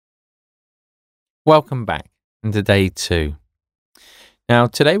Welcome back to day two. Now,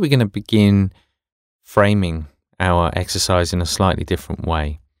 today we're going to begin framing our exercise in a slightly different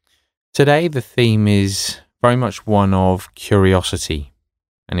way. Today, the theme is very much one of curiosity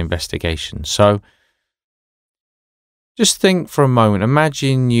and investigation. So, just think for a moment.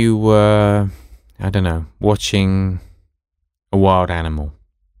 Imagine you were, watching a wild animal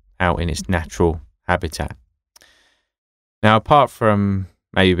out in its natural habitat. Now, apart from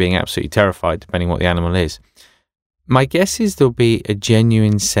maybe being absolutely terrified, depending what the animal is, my guess is there'll be a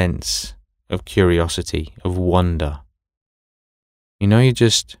genuine sense of curiosity, of wonder.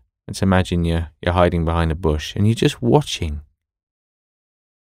 Let's imagine you're hiding behind a bush and you're just watching.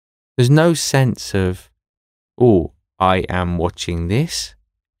 There's no sense of, oh, I am watching this.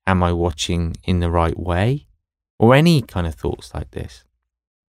 Am I watching in the right way? Or any kind of thoughts like this.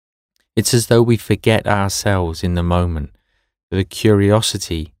 It's as though we forget ourselves in the moment. The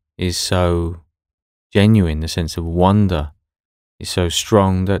curiosity is so genuine, the sense of wonder is so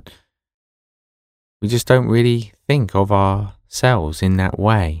strong that we just don't really think of ourselves in that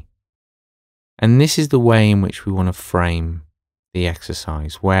way. And this is the way in which we want to frame the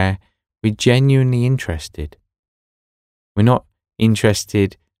exercise, where we're genuinely interested. We're not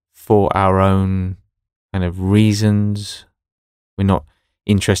interested for our own kind of reasons. We're not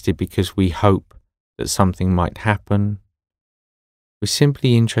interested because we hope that something might happen. We're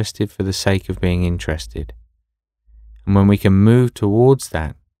simply interested for the sake of being interested. And when we can move towards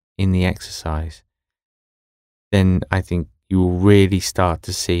that in the exercise, then I think you will really start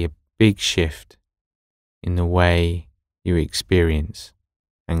to see a big shift in the way you experience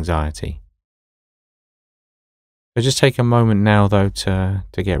anxiety. So just take a moment now, though, to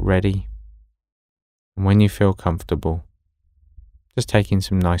get ready. And when you feel comfortable, just take in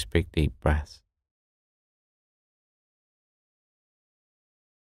some nice big deep breaths.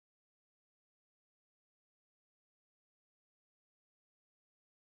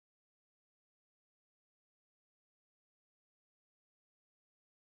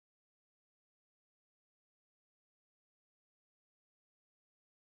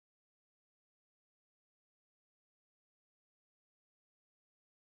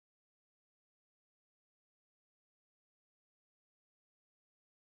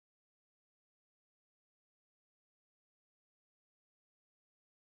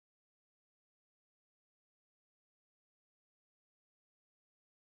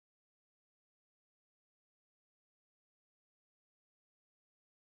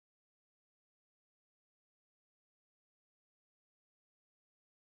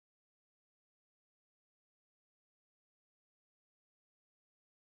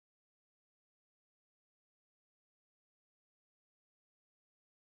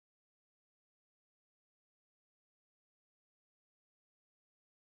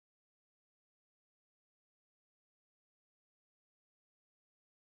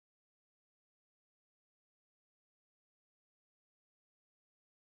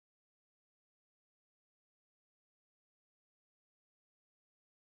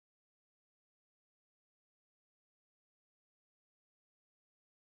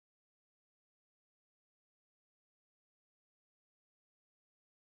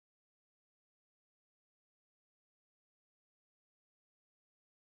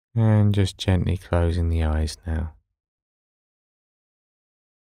 And just gently closing the eyes now.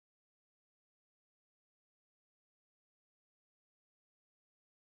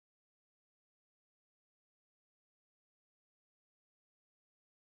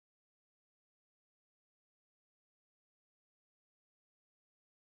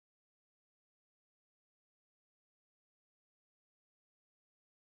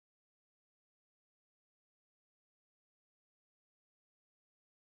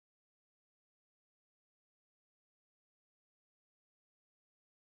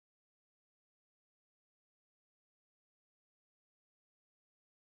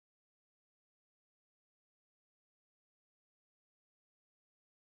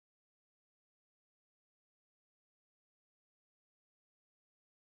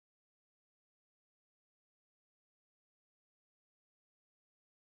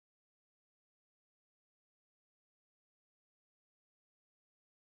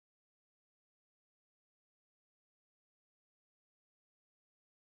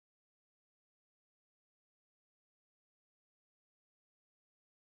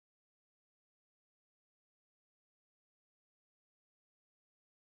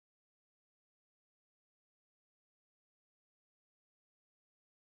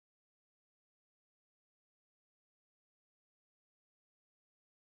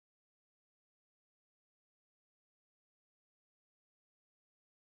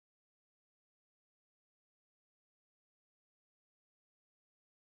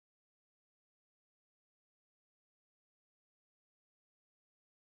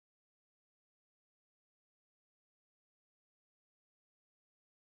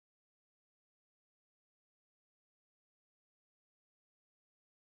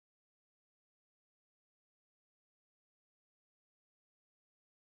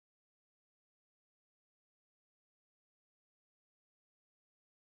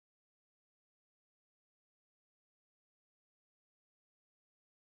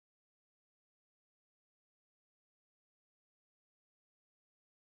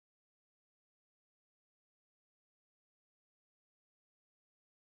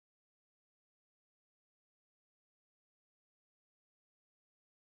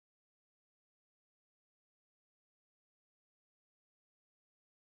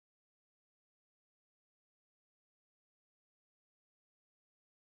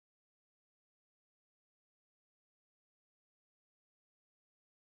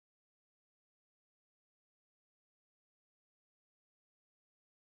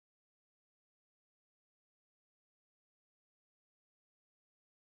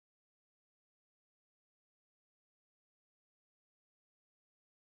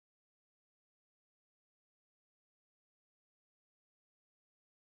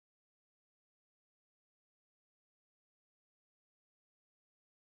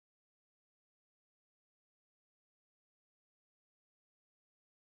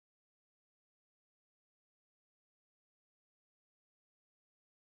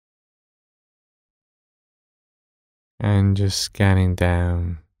 And just scanning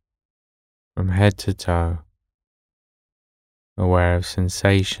down from head to toe, aware of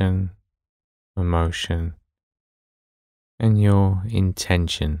sensation, emotion, and your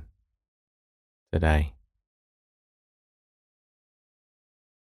intention today.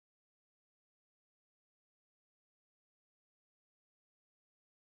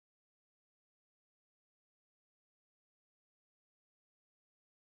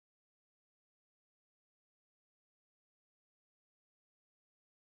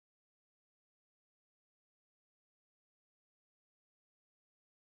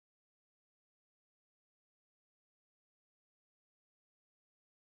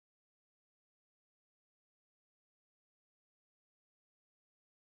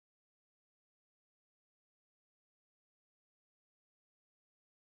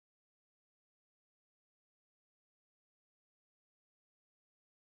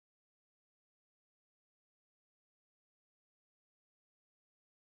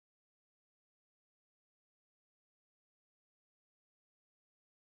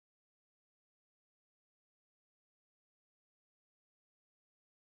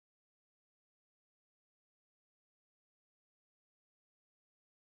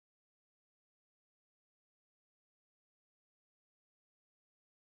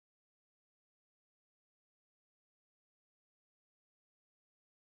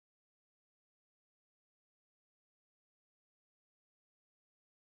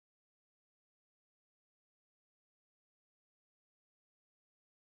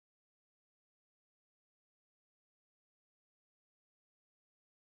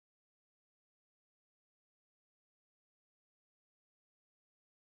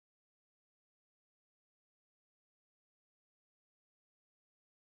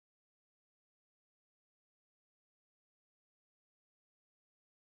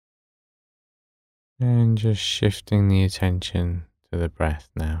 And just shifting the attention to the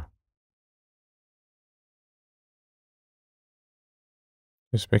breath now.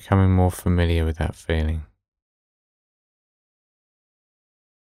 Just becoming more familiar with that feeling.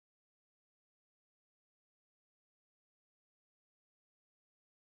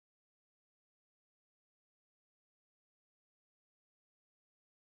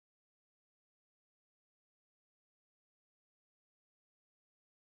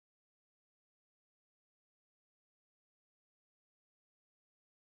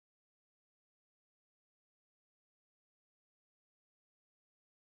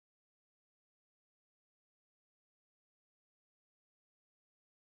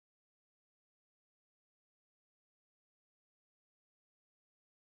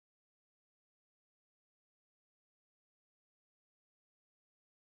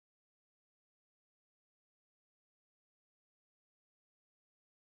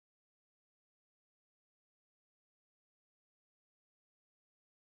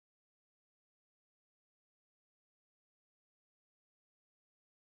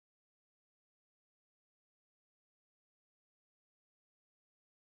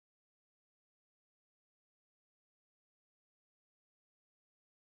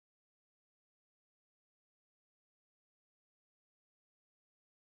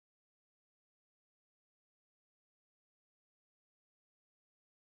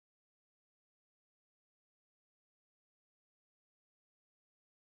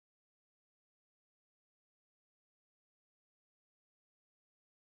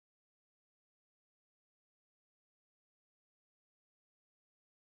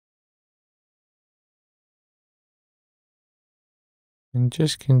 And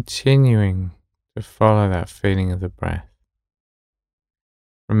just continuing to follow that feeling of the breath.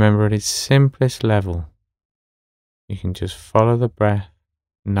 Remember, at its simplest level, you can just follow the breath,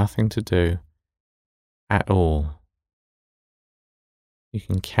 nothing to do at all. You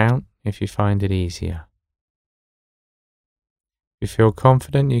can count if you find it easier. If you feel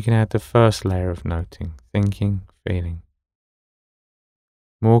confident, you can add the first layer of noting, thinking, feeling.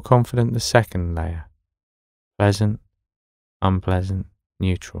 More confident, the second layer, pleasant, unpleasant,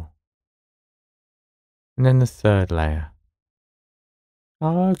 neutral. And then the third layer.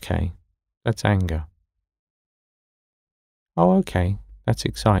 Oh, okay, that's anger. Oh, okay, that's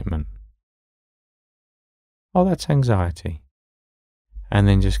excitement. Oh, that's anxiety. And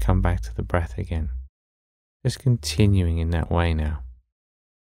then just come back to the breath again. Just continuing in that way now.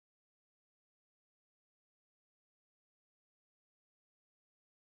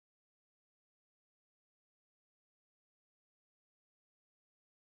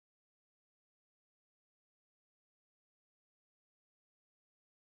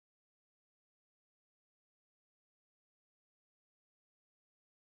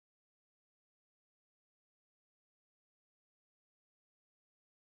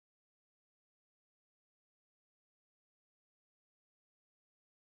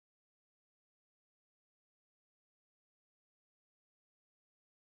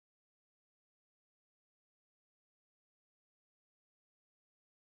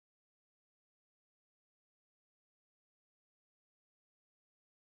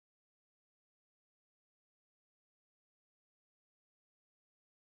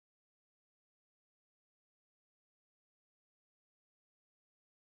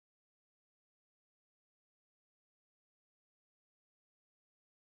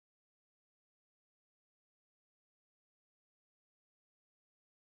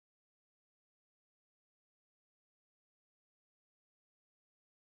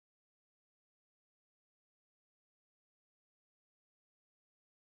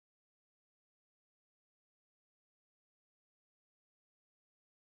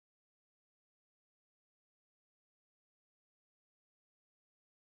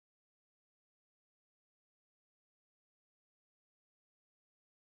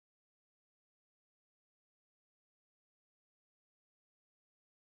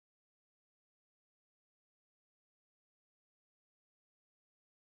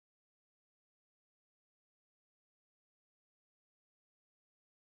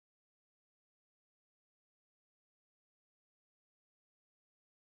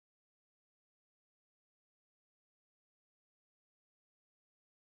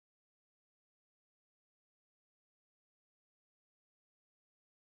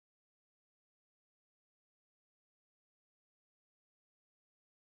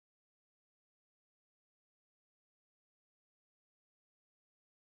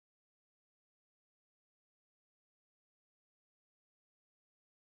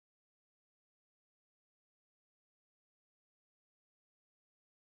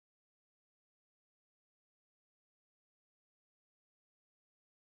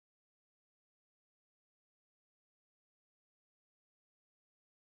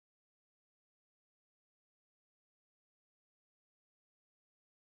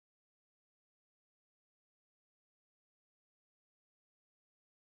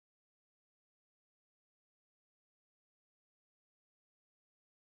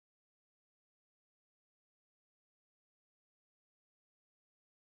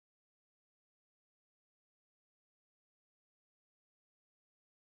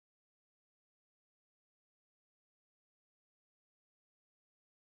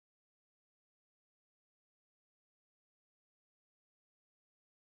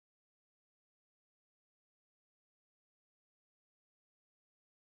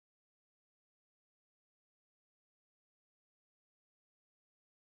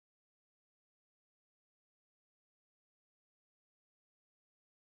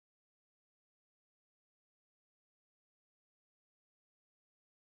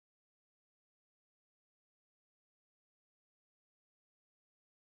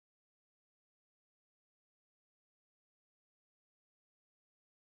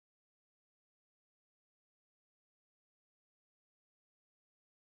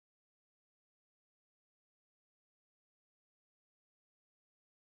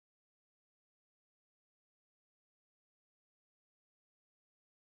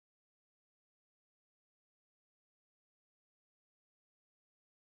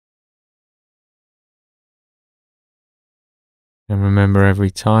 And remember,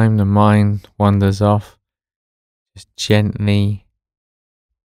 every time the mind wanders off, just gently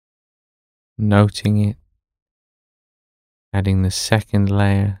noting it, adding the second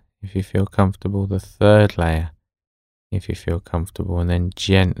layer if you feel comfortable, the third layer if you feel comfortable, and then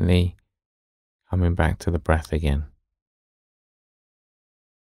gently coming back to the breath again.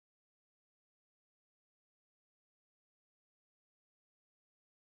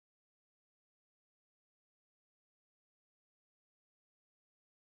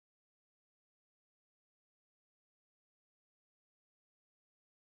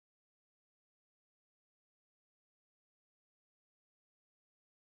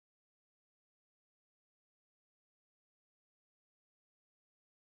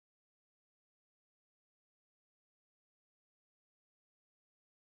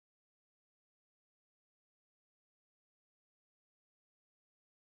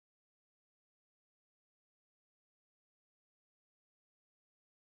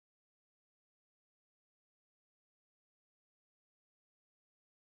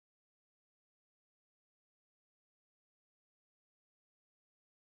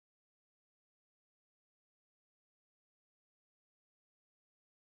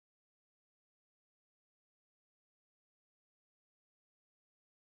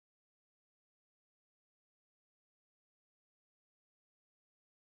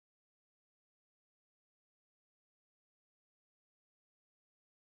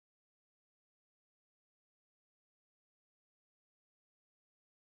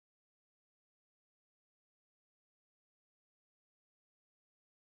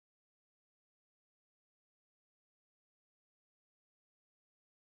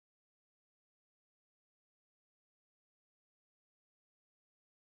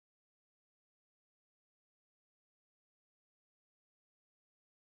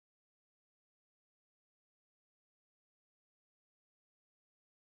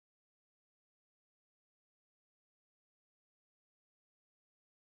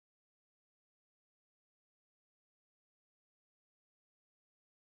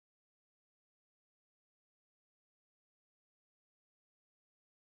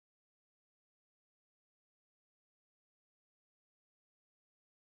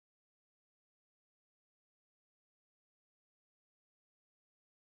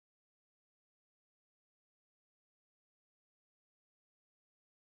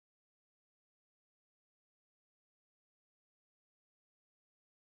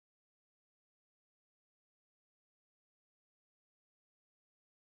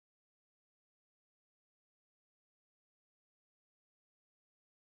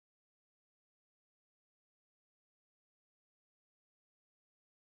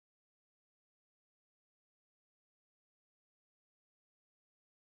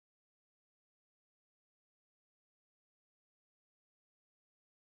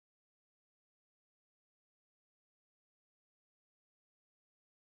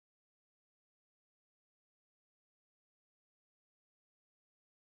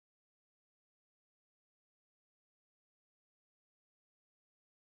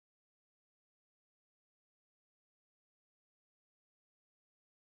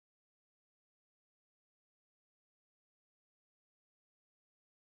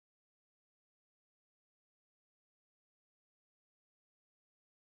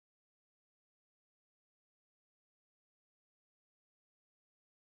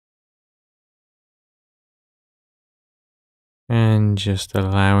 And just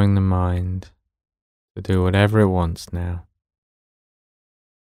allowing the mind to do whatever it wants now,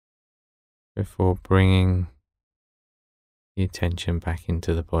 before bringing the attention back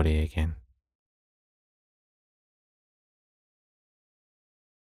into the body again.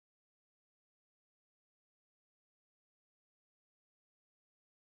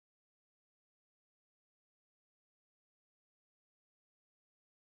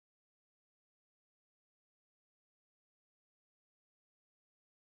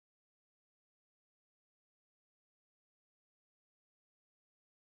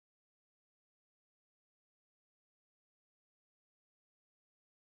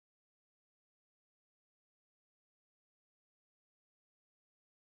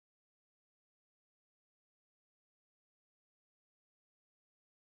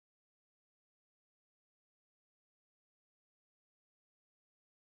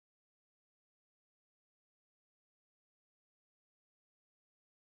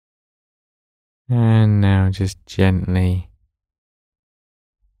 And now just gently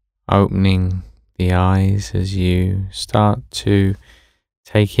opening the eyes as you start to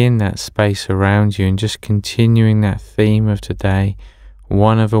take in that space around you, and just continuing that theme of today,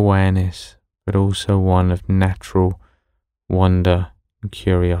 one of awareness, but also one of natural wonder, and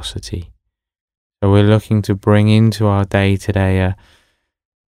curiosity. So we're looking to bring into our day today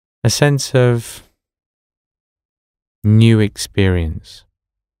a sense of new experience,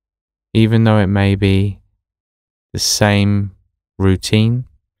 even though it may be the same routine,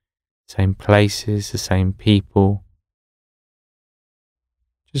 same places, the same people,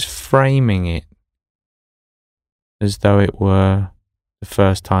 just framing it as though it were the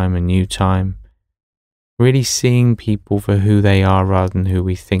first time, a new time, really seeing people for who they are rather than who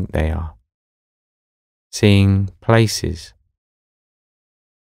we think they are, seeing places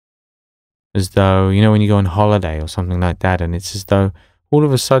as though, when you go on holiday or something like that, and it's as though all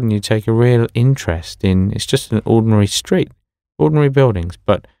of a sudden you take a real interest in, it's just an ordinary street, ordinary buildings,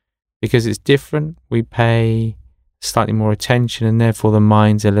 but because it's different, we pay slightly more attention, and therefore the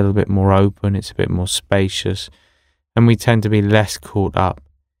mind's a little bit more open, it's a bit more spacious, and we tend to be less caught up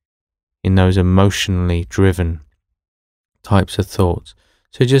in those emotionally driven types of thoughts.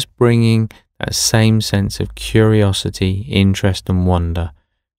 So just bringing that same sense of curiosity, interest and wonder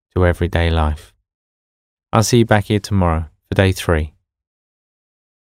to everyday life. I'll see you back here tomorrow for day 3.